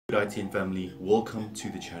ITN family, welcome to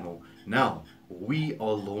the channel. Now, we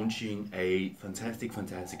are launching a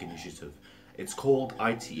fantastic initiative. It's called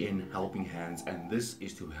ITN Helping Hands, and this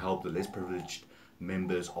is to help the less privileged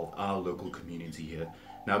members of our local community here.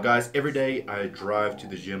 Now, guys, every day I drive to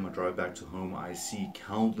the gym, I drive back to home, I see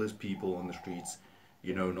countless people on the streets,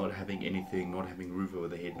 not having anything, not having roof over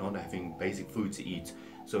their head, not having basic food to eat.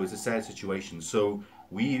 So it's a sad situation. So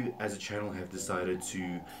we as a channel have decided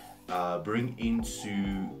to bring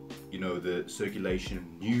into the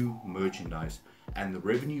circulation new merchandise, and the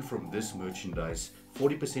revenue from this merchandise,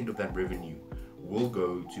 40% of that revenue will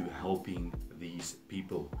go to helping these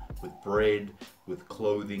people with bread, with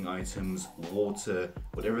clothing items, water,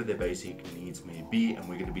 whatever their basic needs may be, and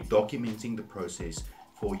we're going to be documenting the process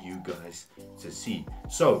for you guys to see.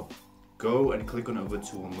 So go and click on over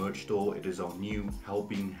to our merch store. It is our new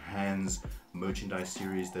Helping Hands merchandise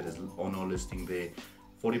series that is on our listing there.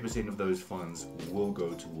 40% of those funds will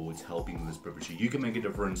go towards helping this privilege. You can make a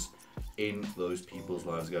difference in those people's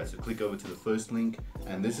lives, guys. So click over to the first link,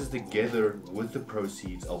 and this is together with the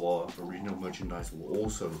proceeds of our original merchandise will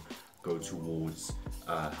also go towards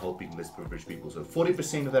helping less privileged people. So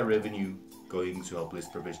 40% of that revenue going to help less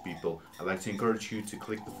privileged people. I'd like to encourage you to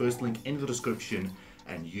click the first link in the description,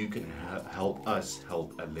 and you can help us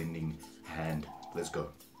help a lending hand. Let's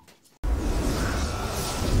go.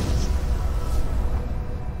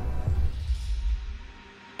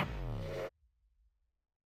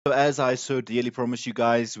 So as I so dearly promised you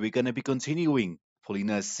guys, we're going to be continuing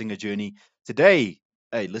Polina's singer journey today.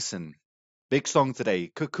 Hey, listen, big song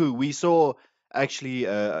today, Cuckoo. We saw actually,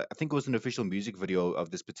 I think it was an official music video of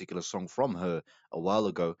this particular song from her a while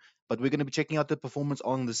ago. But we're going to be checking out the performance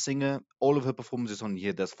on the singer. All of her performances on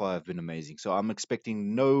here thus far have been amazing. So I'm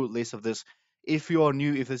expecting no less of this. If you are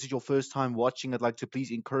new, if this is your first time watching, I'd like to please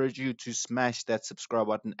encourage you to smash that subscribe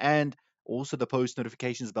button and also the post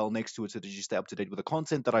notifications bell next to it so that you stay up to date with the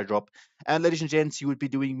content that I drop. And ladies and gents, you would be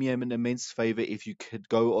doing me an immense favor if you could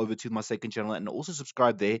go over to my second channel and also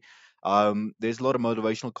subscribe there. There's a lot of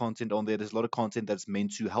motivational content on there. There's a lot of content that's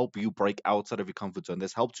meant to help you break outside of your comfort zone.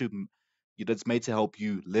 That's made to help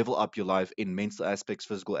you level up your life in mental aspects,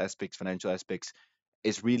 physical aspects, financial aspects.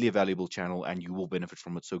 It's really a valuable channel, and you will benefit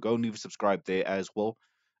from it. So go and leave a subscribe there as well.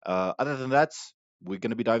 Other than that, we're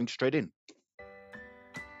going to be diving straight in.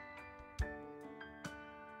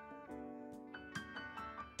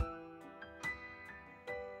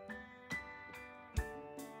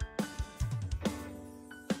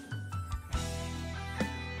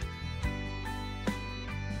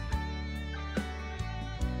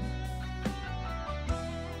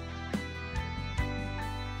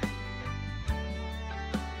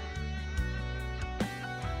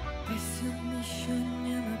 Песен еще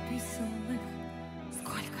не написанных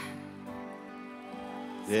сколько?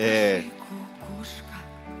 Yeah. Скажи, кукушка,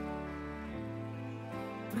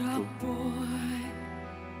 пробой.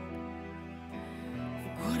 В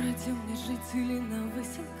городе мне жить или на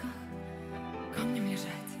выселках, камнем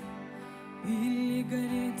лежать или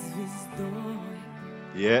гореть звездой.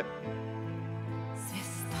 Yeah.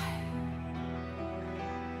 Звездой.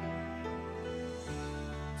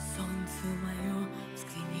 Солнце мое,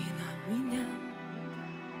 взгляни на меня.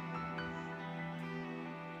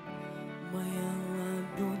 Моя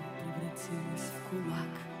ладонь превратилась в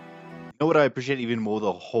кулак. You know what I appreciate even more?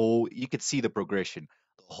 You could see the progression.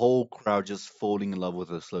 The whole crowd just falling in love with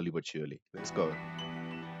her slowly but surely. Let's go.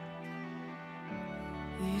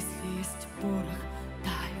 Если есть порох,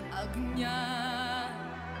 дай огня.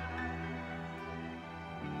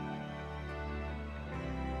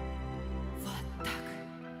 Вот так.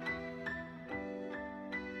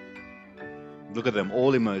 Look at them,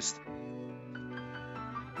 all immersed.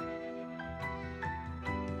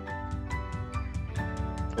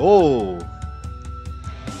 Oh,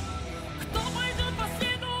 Кто пойдет по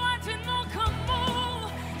следу одинокому?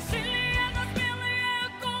 Сильные, но смелые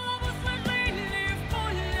головы сложили в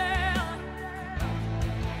поле,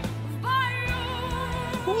 в бою.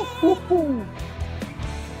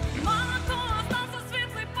 Мало кто остался в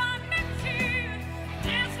светлой памяти,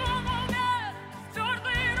 трезвого, с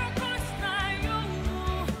твердой рукой стою,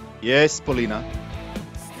 yes, Polina.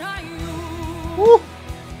 строю.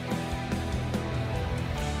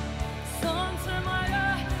 Солнце мое,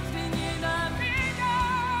 взгляни на меня.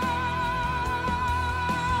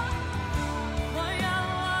 Моя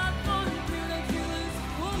ладонь превратилась в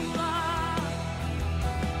кулак.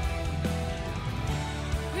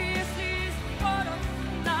 Если есть порох,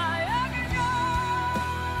 дай огня.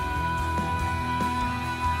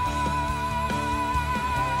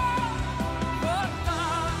 Вот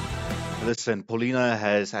так. Listen, Polina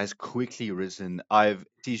has quickly risen.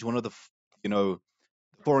 She's one of the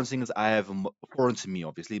foreign singers I have foreign to me,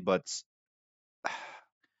 obviously, but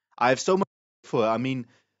I have so much for her. I mean,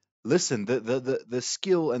 listen, the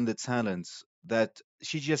skill and the talents that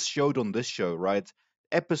she just showed on this show, right?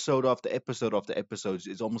 Episode after episode after episode,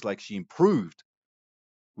 it's almost like she improved,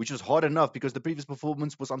 which was hard enough because the previous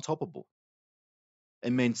performance was untoppable.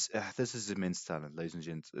 Immense, this is immense talent, ladies and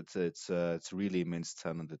gents. It's really immense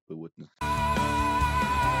talent that we're witnessing.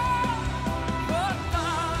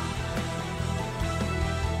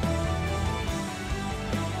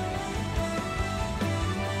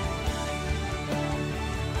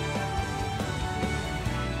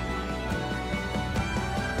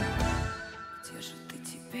 Где же ты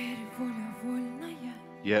теперь, воля вольная?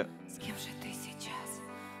 Yeah. С кем же ты сейчас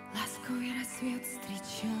ласковый рассвет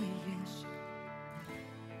встречаешь?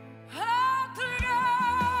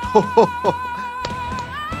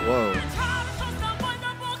 Whoa.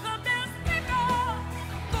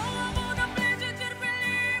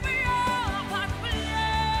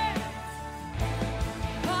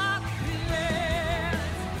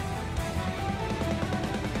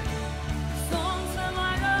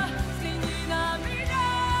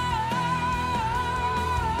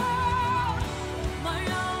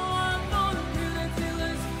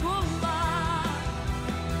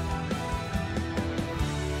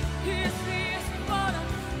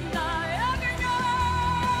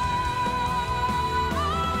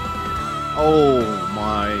 Oh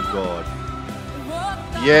my god.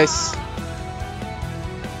 Yes.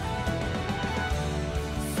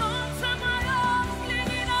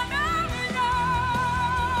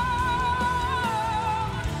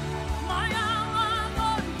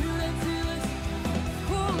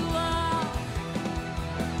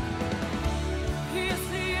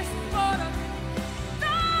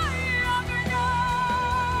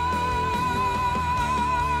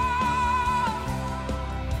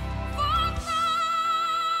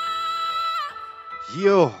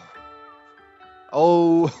 Yo.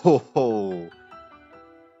 Oh. Ho, ho.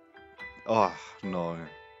 Oh no.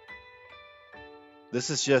 This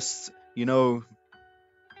is just,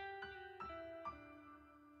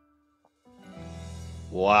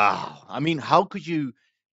 wow. I mean, how could you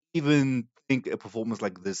even think a performance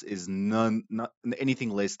like this is not anything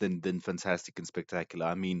less than fantastic and spectacular?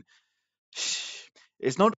 I mean,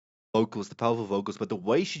 it's not vocals, the powerful vocals, but the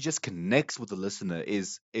way she just connects with the listener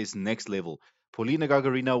is next level. Polina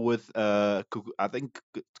Gagarina with I think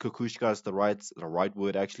Kukushka is the right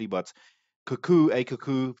word actually, but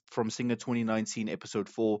Cuckoo from Singer 2019, episode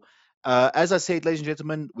 4. As I said, ladies and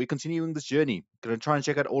gentlemen, we're continuing this journey. Going to try and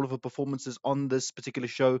check out all of her performances on this particular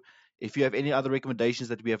show. If you have any other recommendations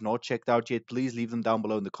that we have not checked out yet, please leave them down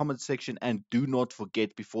below in the comments section. And do not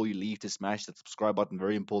forget before you leave to smash that subscribe button.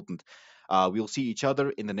 Very important. We'll see each other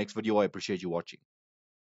in the next video. I appreciate you watching.